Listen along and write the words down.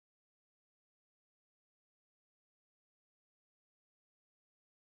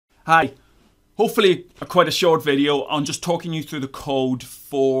Hi, hopefully quite a short video on just talking you through the code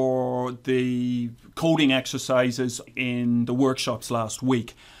for the coding exercises in the workshops last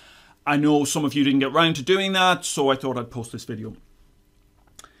week. I know some of you didn't get round to doing that, so I thought I'd post this video.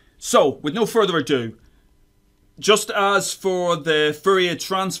 So, with no further ado, just as for the Fourier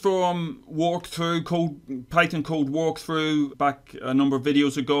transform walkthrough, Python code walkthrough back a number of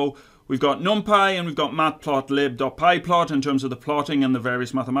videos ago, we've got NumPy and we've got matplotlib.pyplot in terms of the plotting and the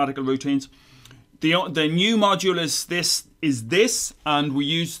various mathematical routines. The new module is this, and we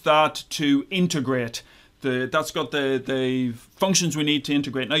use that to integrate. That's got the functions we need to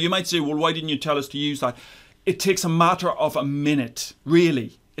integrate. Now you might say, well, why didn't you tell us to use that? It takes a matter of a minute,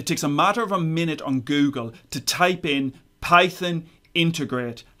 really. It takes a matter of a minute on Google to type in Python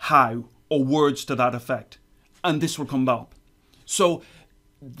integrate how, or words to that effect, and this will come up. So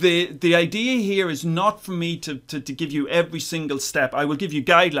the idea here is not for me to give you every single step. I will give you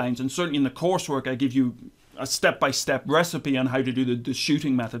guidelines, and certainly in the coursework I give you a step-by-step recipe on how to do the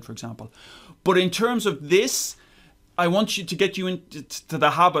shooting method, for example. But in terms of this, I want you to get you into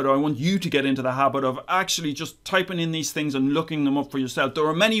the habit, or I want you to get into the habit of actually just typing in these things and looking them up for yourself. There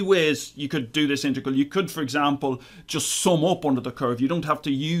are many ways you could do this integral. You could, for example, just sum up under the curve. You don't have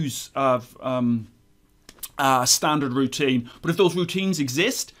to use a standard routine. But if those routines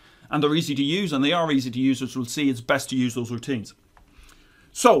exist and they're easy to use, and they are easy to use, as we'll see, it's best to use those routines.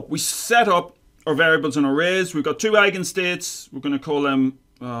 So we set up our variables and arrays. We've got two eigenstates. We're going to call them,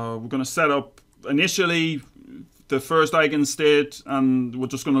 we're going to set up initially the first eigenstate, and we're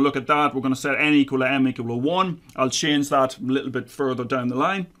just going to look at that. We're going to set n equal to m equal to 1. I'll change that a little bit further down the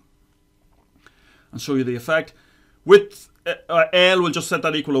line and show you the effect. With L, we'll just set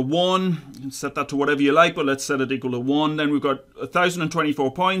that equal to 1. You can set that to whatever you like, but let's set it equal to 1. Then we've got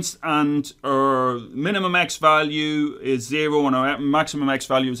 1024 points, and our minimum x value is 0, and our maximum x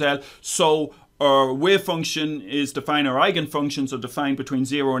value is L. So our wave function is defined, our eigenfunctions are defined between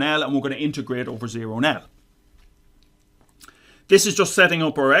 0 and L, and we're going to integrate over 0 and L. This is just setting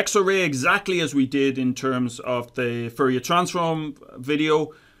up our X array exactly as we did in terms of the Fourier transform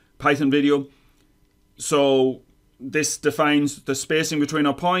video, Python video. So this defines the spacing between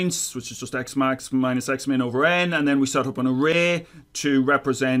our points, which is just x max minus x min over n, and then we set up an array to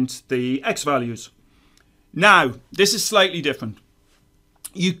represent the x values. Now, this is slightly different.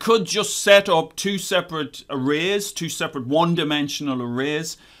 You could just set up two separate arrays, two separate one-dimensional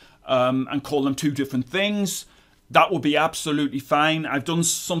arrays, and call them two different things. That would be absolutely fine. I've done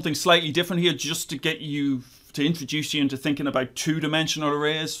something slightly different here just to get you, to introduce you into thinking about two-dimensional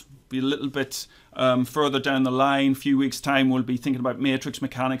arrays. Be a little bit further down the line, a few weeks' time, we'll be thinking about matrix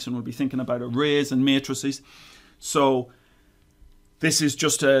mechanics, and we'll be thinking about arrays and matrices. So this is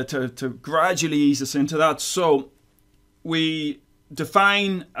just to gradually ease us into that. So we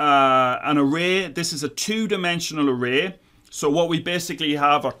define an array. This is a two-dimensional array. So what we basically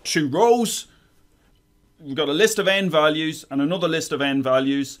have are two rows. We've got a list of n values and another list of n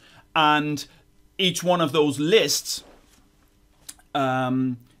values, and each one of those lists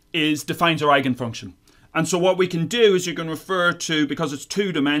defines our eigenfunction. And so what we can do is you can refer to, because it's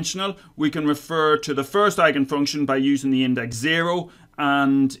two-dimensional, we can refer to the first eigenfunction by using the index 0,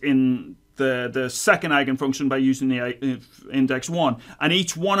 and in the second eigenfunction by using the index 1. And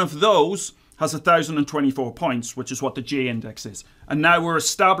each one of those has 1024 points, which is what the j index is. And now we're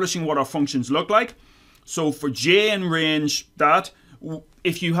establishing what our functions look like. So for j in range that,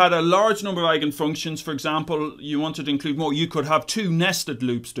 if you had a large number of eigenfunctions, for example, you wanted to include more, you could have two nested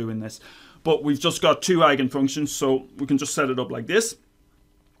loops doing this. But we've just got two eigenfunctions, so we can just set it up like this.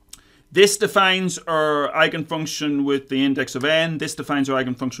 This defines our eigenfunction with the index of n. This defines our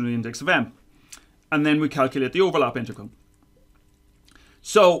eigenfunction with the index of m. And then we calculate the overlap integral.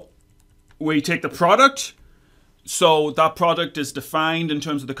 So we take the product. So that product is defined in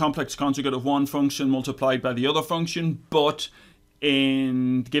terms of the complex conjugate of one function multiplied by the other function, but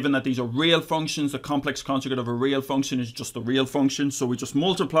given that these are real functions, the complex conjugate of a real function is just the real function. So we just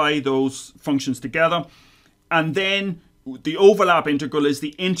multiply those functions together, and then the overlap integral is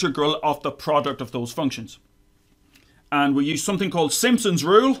the integral of the product of those functions. And we use something called Simpson's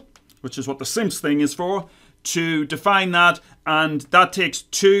rule, which is what the Simps thing is for, to define that, and that takes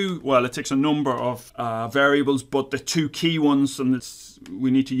it takes a number of variables, but the two key ones and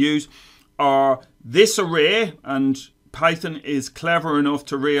we need to use are this array, and Python is clever enough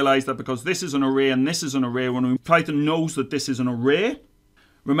to realize that because this is an array and this is an array, Python knows that this is an array.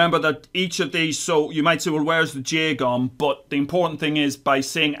 Remember that each of these, so you might say, well, where's the j gone? But the important thing is by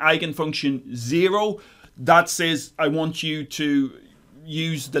saying eigenfunction 0, that says I want you to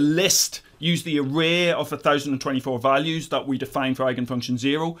use the list, use the array of 1024 values that we define for eigenfunction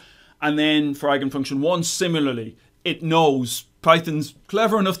 0. And then for eigenfunction 1, similarly, it knows, Python's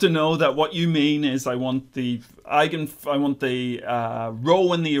clever enough to know that what you mean is I want the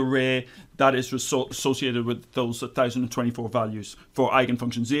row in the array that is associated with those 1024 values for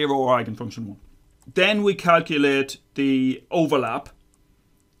eigenfunction 0 or eigenfunction 1. Then we calculate the overlap.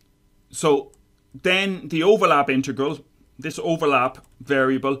 So then the overlap integral, this overlap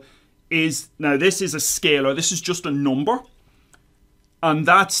variable is, now this is a scalar, this is just a number, and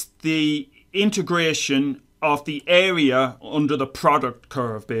that's the integration of the area under the product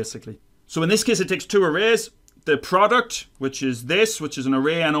curve, basically. So in this case, it takes two arrays, the product, which is this, which is an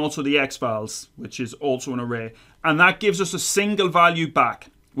array, and also the xvals, which is also an array. And that gives us a single value back,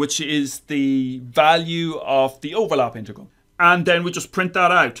 which is the value of the overlap integral. And then we just print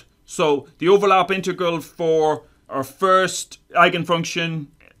that out. So the overlap integral for our first eigenfunction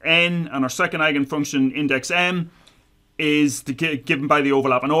n and our second eigenfunction index m is given by the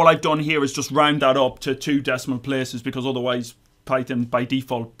overlap. And all I've done here is just round that up to 2 decimal places, because otherwise Python by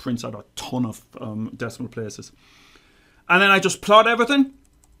default prints out a ton of decimal places. And then I just plot everything.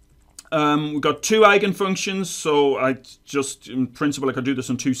 We've got 2 eigenfunctions, so I just, in principle, I could do this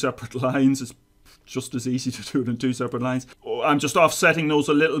on 2 separate lines. It's just as easy to do it in 2 separate lines. I'm just offsetting those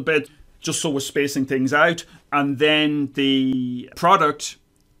a little bit, just so we're spacing things out. And then the product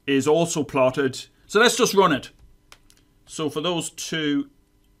is also plotted. So let's just run it. So for those 2,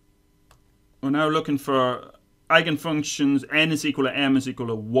 we're now looking for eigenfunctions n is equal to m is equal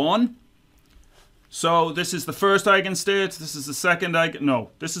to 1. So this is the first eigenstate, this is the second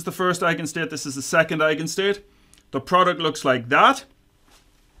this is the first eigenstate, this is the second eigenstate. The product looks like that.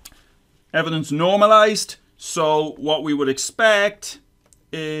 Everything's normalized. So what we would expect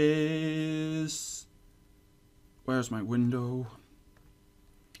is, where's my window?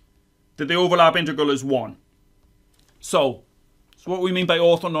 That the overlap integral is 1. So what we mean by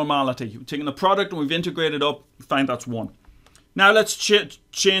orthonormality. We've taken the product and we've integrated up, we find that's 1. Now let's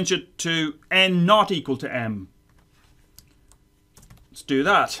change it to n not equal to m. Let's do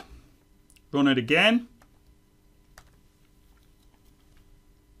that. Run it again.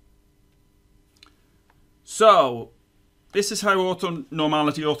 So this is how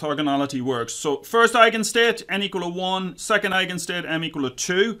orthogonality works. So first eigenstate, n equal to 1. Second eigenstate, m equal to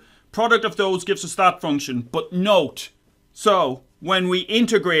 2. Product of those gives us that function. But note, so when we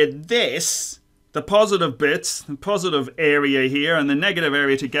integrate this, the positive bits, the positive area here and the negative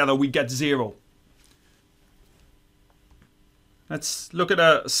area together, we get 0. Let's look at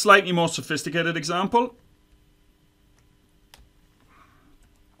a slightly more sophisticated example.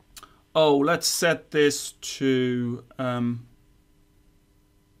 Oh, let's set this to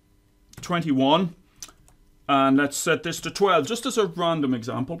 21. And let's set this to 12, just as a random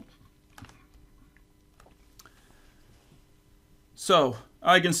example. So,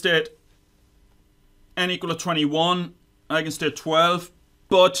 eigenstate n equal to 21, eigenstate 12,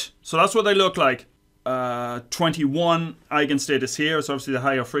 but, so that's what they look like. 21 eigenstate is here, so obviously the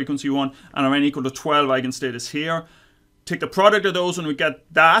higher frequency one, and our n equal to 12 eigenstate is here. Take the product of those and we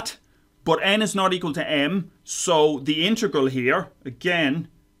get that, but n is not equal to m, so the integral here, again,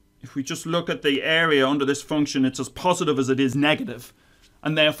 if we just look at the area under this function, it's as positive as it is negative,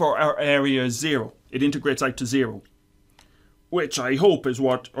 and therefore our area is 0. It integrates out to 0. Which I hope is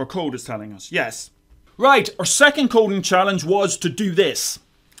what our code is telling us. Yes. Right, our second coding challenge was to do this,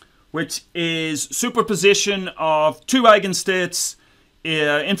 which is superposition of 2 eigenstates,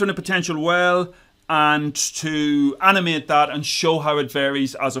 infinite potential well, and to animate that and show how it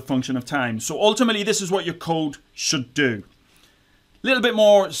varies as a function of time. So ultimately, this is what your code should do. A little bit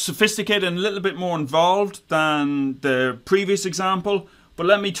more sophisticated and a little bit more involved than the previous example, but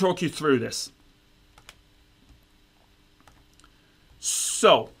let me talk you through this.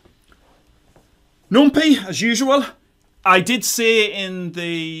 So, NumPy, as usual. I did say in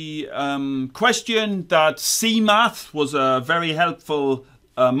the question that CMath was a very helpful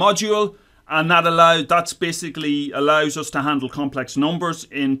module, and that basically allows us to handle complex numbers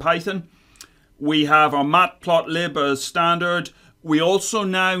in Python. We have our matplotlib as standard. We also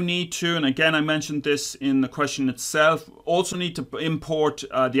now need to, and again I mentioned this in the question itself, also need to import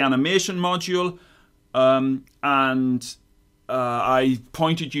the animation module, and I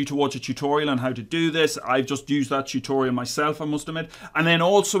pointed you towards a tutorial on how to do this. I've just used that tutorial myself, I must admit. And then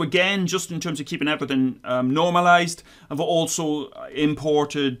also, again, just in terms of keeping everything normalized, I've also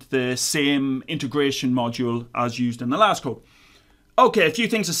imported the same integration module as used in the last code. Okay, a few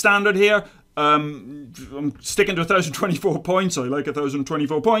things are standard here. I'm sticking to 1024 points. I like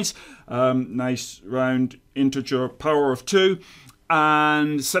 1024 points. Nice round integer power of 2.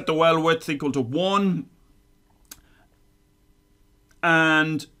 and set the well width equal to 1.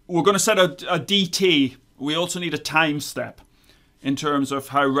 And we're going to set a DT. We also need a time step in terms of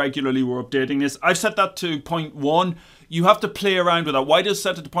how regularly we're updating this. I've set that to 0.1. You have to play around with that. Why did I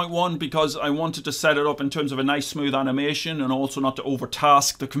set it to 0.1? Because I wanted to set it up in terms of a nice smooth animation and also not to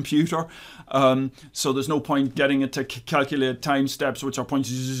overtask the computer. So there's no point getting it to calculate time steps which are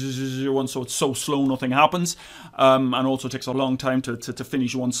 0.001, so it's so slow nothing happens. And also takes a long time to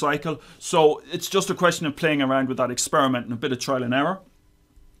finish one cycle. So it's just a question of playing around with that experiment and a bit of trial and error.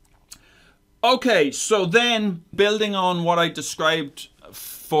 Okay, so then building on what I described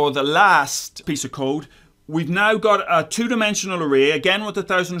for the last piece of code, we've now got a two-dimensional array, again with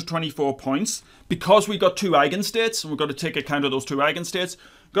 1024 points, because we got two eigenstates, and we've got to take account of those two eigenstates.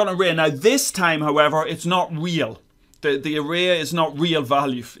 We've got an array. Now this time, however, it's not real. The array is not real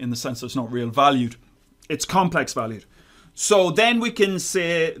value in the sense that it's not real valued. It's complex valued. So then we can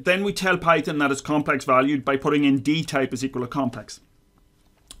say, then we tell Python that it's complex valued by putting in dtype is equal to complex.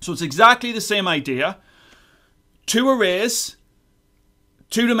 So it's exactly the same idea. Two arrays,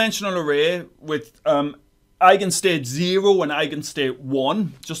 two-dimensional array with eigenstate 0 and eigenstate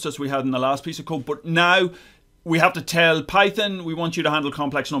 1, just as we had in the last piece of code. But now we have to tell Python, we want you to handle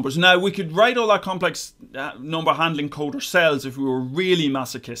complex numbers. Now we could write all that complex number handling code ourselves if we were really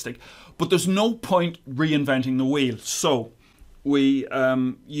masochistic, but there's no point reinventing the wheel. So we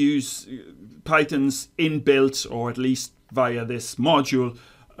use Python's inbuilt, or at least via this module,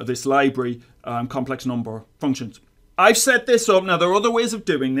 this library, complex number functions. I've set this up. Now there are other ways of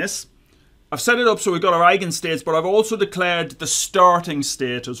doing this. I've set it up so we've got our eigenstates, but I've also declared the starting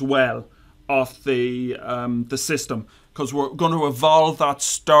state as well of the system, because we're going to evolve that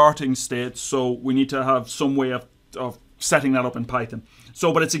starting state, so we need to have some way of setting that up in Python.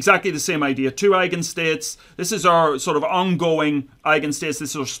 So, but it's exactly the same idea. Two eigenstates. This is our sort of ongoing eigenstates.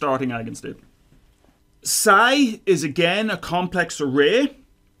 This is our starting eigenstate. Psi is again a complex array.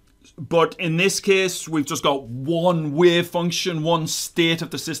 But in this case, we've just got one wave function, one state of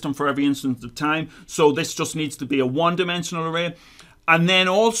the system for every instant of time. So this just needs to be a one-dimensional array. And then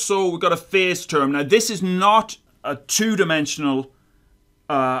also we've got a phase term. Now this is not a two-dimensional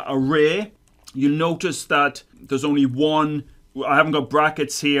array. You'll notice that there's only one. I haven't got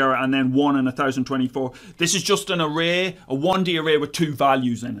brackets here and then 1 and 1024. This is just an array, a 1D array with two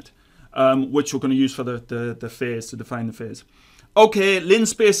values in it, which we're going to use for the phase, to define the phase. Okay,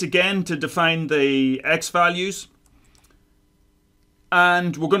 linspace again to define the x values.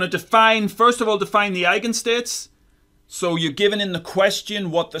 And we're going to define, first of all, define the eigenstates. So you're given in the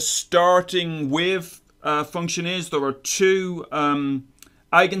question what the starting wave function is. There are two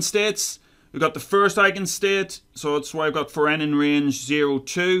eigenstates. We've got the first eigenstate, so that's why I've got for n in range 0,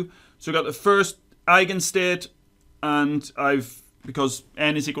 2. So we've got the first eigenstate, and because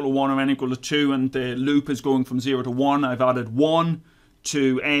n is equal to 1 or n equal to 2 and the loop is going from 0 to 1, I've added 1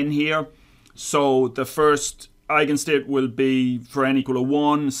 to n here. So the first eigenstate will be for n equal to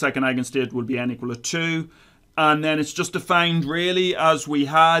 1, the second eigenstate will be n equal to 2. And then it's just defined really as we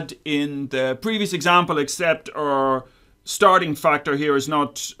had in the previous example, except our starting factor here is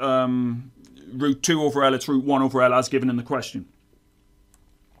not root 2 over L, it's root 1 over L as given in the question.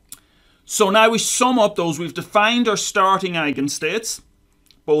 So now we sum up those. We've defined our starting eigenstates,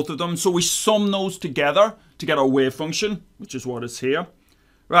 both of them. So we sum those together to get our wave function, which is what is here.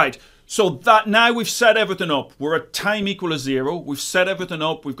 Right, so that now we've set everything up. We're at time equal to 0. We've set everything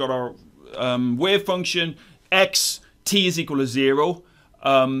up. We've got our wave function, x, t is equal to 0,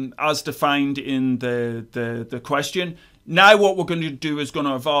 as defined in the question. Now what we're going to do is going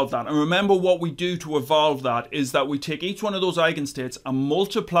to evolve that. And remember, what we do to evolve that is that we take each one of those eigenstates and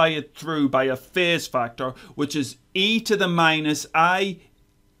multiply it through by a phase factor, which is e to the minus I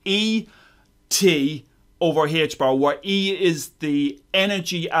e t over h bar, where e is the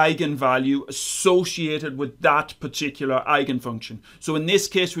energy eigenvalue associated with that particular eigenfunction. So in this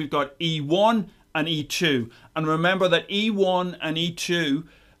case, we've got E1 and E2. And remember that E1 and E2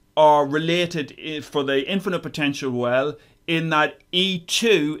 are related for the infinite potential well in that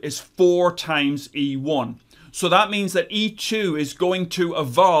E2 is 4 times E1. So that means that E2 is going to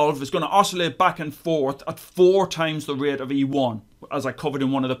evolve, is going to oscillate back and forth at 4 times the rate of E1, as I covered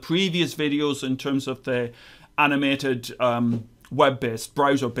in one of the previous videos in terms of the animated web-based,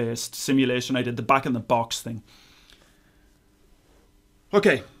 browser-based simulation. I did the back in the box thing.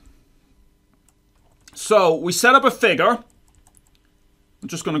 Okay, so we set up a figure. I'm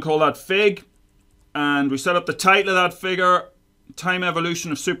just going to call that fig, and we set up the title of that figure, time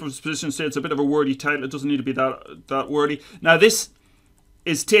evolution of superposition states. A bit of a wordy title, it doesn't need to be that wordy. Now this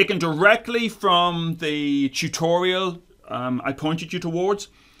is taken directly from the tutorial I pointed you towards.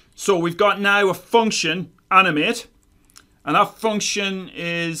 So we've got now a function, animate, and that function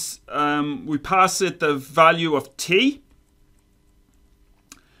is, we pass it the value of t.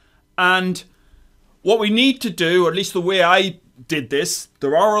 And what we need to do, or at least the way I did this,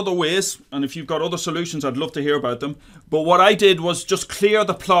 there are other ways, and if you've got other solutions, I'd love to hear about them. But what I did was just clear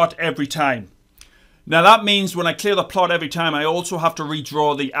the plot every time. Now that means when I clear the plot every time, I also have to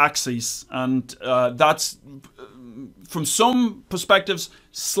redraw the axes, and that's, from some perspectives,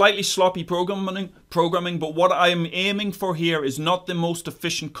 slightly sloppy programming, but what I'm aiming for here is not the most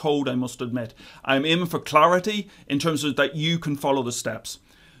efficient code, I must admit. I'm aiming for clarity in terms of that you can follow the steps.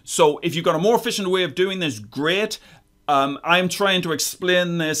 So if you've got a more efficient way of doing this, great. I'm trying to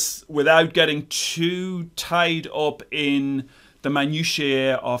explain this without getting too tied up in the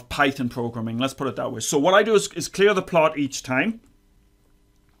minutiae of Python programming. Let's put it that way. So what I do is clear the plot each time.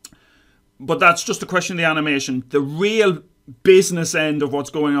 But that's just a question of the animation. The real business end of what's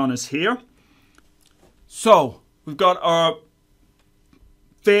going on is here. So we've got our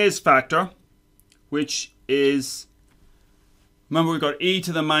phase factor, which is, remember we've got e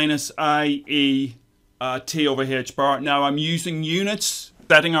to the minus I e t over h bar. Now I'm using units,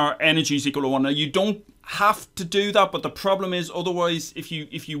 setting our energy is equal to 1. Now you don't have to do that, but the problem is otherwise if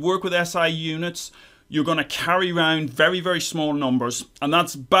you work with SI units, you're going to carry around very, very small numbers, and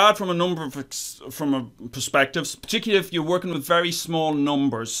that's bad from a perspectives, particularly if you're working with very small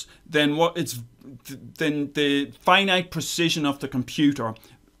numbers. Then then the finite precision of the computer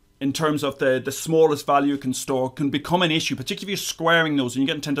in terms of the smallest value it can store can become an issue, particularly if you're squaring those and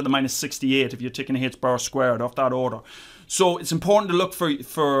you get 10 to the minus 68 if you're taking a h bar squared off that order. So it's important to look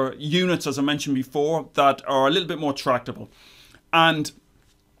for units, as I mentioned before, that are a little bit more tractable. And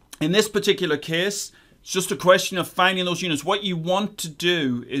in this particular case, it's just a question of finding those units. What you want to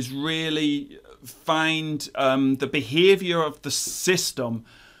do is really find the behavior of the system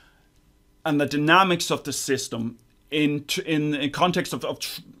and the dynamics of the system in context of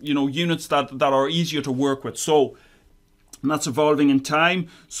units that are easier to work with. So, and that's evolving in time.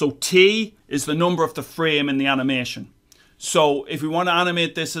 So t is the number of the frame in the animation. So if we want to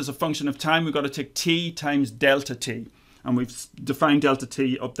animate this as a function of time, we've got to take t times delta t. And we've defined delta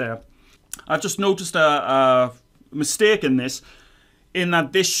t up there. I've just noticed a mistake in this, in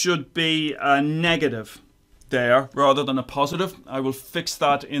that this should be a negative there rather than a positive. I will fix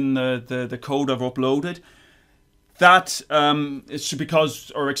that in the code I've uploaded. That it should,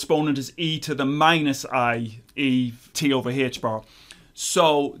 because our exponent is e to the minus I e t over h bar.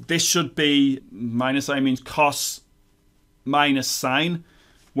 So this should be, minus I means cos minus sine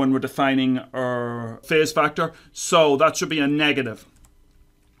when we're defining our phase factor. So that should be a negative.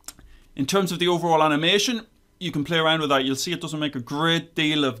 In terms of the overall animation, you can play around with that. You'll see it doesn't make a great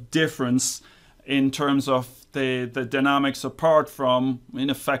deal of difference in terms of the dynamics, apart from, in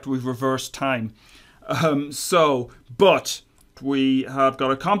effect, we've reversed time. But we have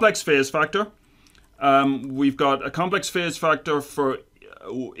got a complex phase factor. We've got a complex phase factor for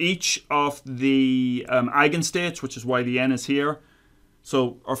each of the eigenstates, which is why the n is here.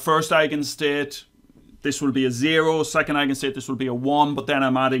 So our first eigenstate, this will be a 0. Second eigenstate, this will be a 1. But then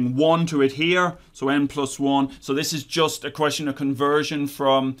I'm adding 1 to it here. So n plus 1. So this is just a question of conversion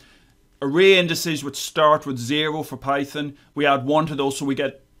from array indices which start with 0 for Python. We add 1 to those, so we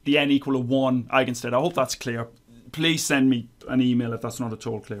get the n equal to 1 eigenstate. I hope that's clear. Please send me an email if that's not at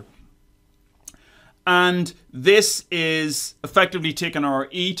all clear. And this is effectively taking our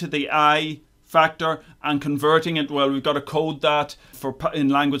e to the I factor and converting it. Well, we've got to code that in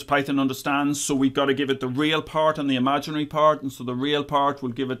language Python understands, so we've got to give it the real part and the imaginary part. And so the real part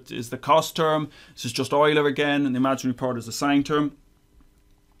we'll give it is the cos term. This is just Euler again, and the imaginary part is the sine term.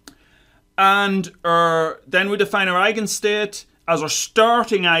 And then we define our eigenstate as our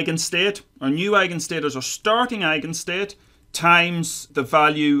starting eigenstate. Our new eigenstate is our starting eigenstate times the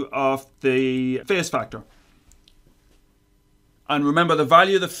value of the phase factor. And remember, the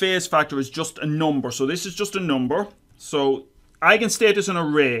value of the phase factor is just a number. So this is just a number. So eigenstate is an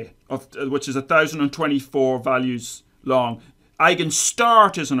array, which is 1024 values long.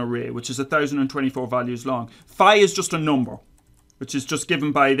 Eigenstart is an array, which is 1024 values long. Phi is just a number, which is just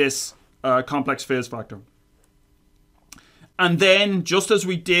given by this complex phase factor. And then, just as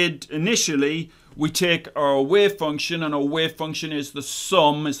we did initially, we take our wave function, and our wave function is the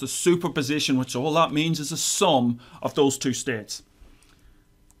sum, is the superposition, which all that means is a sum of those two states.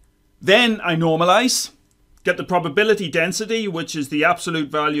 Then I normalize, get the probability density, which is the absolute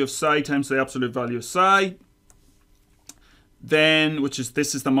value of psi times the absolute value of psi. Then,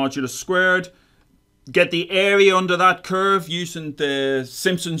 this is the modulus squared. Get the area under that curve using the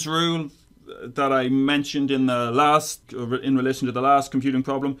Simpson's rule, that I mentioned in relation to the last computing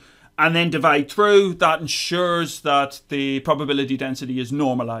problem, and then divide through. That ensures that the probability density is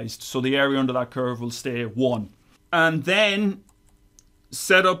normalized, so the area under that curve will stay 1. And then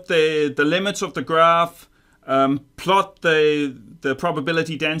set up the limits of the graph, plot the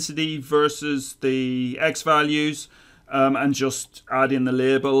probability density versus the x values, and just add in the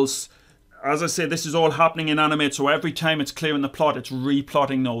labels. As I say, this is all happening in Animate, so every time it's clearing the plot, it's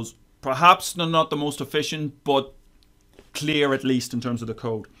replotting those. Perhaps they're not the most efficient, but clear at least in terms of the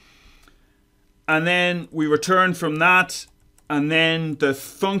code. And then we return from that, and then the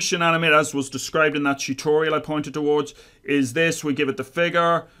function Animate, as was described in that tutorial I pointed towards, is this. We give it the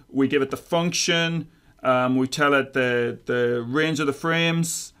figure, we give it the function, we tell it the range of the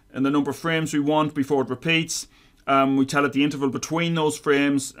frames and the number of frames we want before it repeats. We tell it the interval between those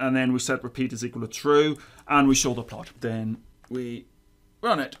frames, and then we set repeat is equal to true, and we show the plot. Then we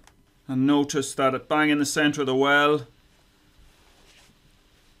run it, and notice that it bang in the center of the well.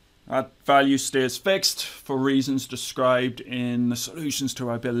 That value stays fixed for reasons described in the solutions to,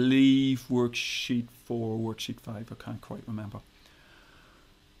 I believe, worksheet 4 or worksheet 5. I can't quite remember.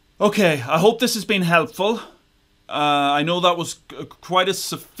 Okay, I hope this has been helpful. I know that was quite a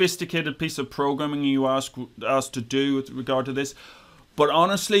sophisticated piece of programming you asked to do with regard to this, but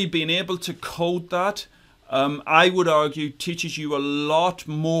honestly, being able to code that, I would argue, teaches you a lot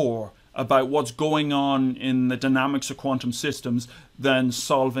more about what's going on in the dynamics of quantum systems than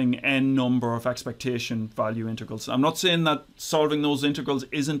solving n number of expectation value integrals. I'm not saying that solving those integrals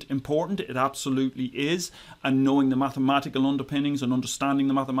isn't important, it absolutely is, and knowing the mathematical underpinnings and understanding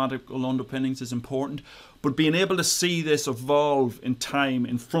the mathematical underpinnings is important, but being able to see this evolve in time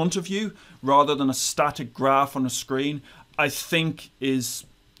in front of you rather than a static graph on a screen, I think is,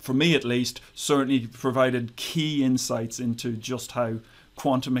 for me at least, certainly provided key insights into just how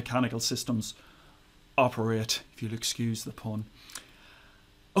quantum mechanical systems operate, if you'll excuse the pun.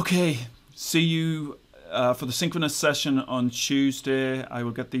 Okay, see you for the synchronous session on Tuesday. I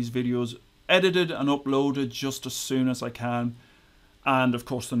will get these videos edited and uploaded just as soon as I can, and of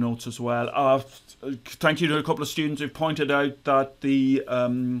course the notes as well. Thank you to a couple of students who've pointed out that the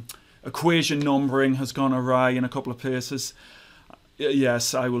equation numbering has gone awry in a couple of places.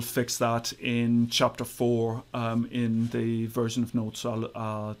 Yes, I will fix that in chapter 4 in the version of notes, the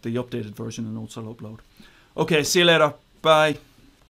updated version of notes I'll upload. Okay, see you later. Bye.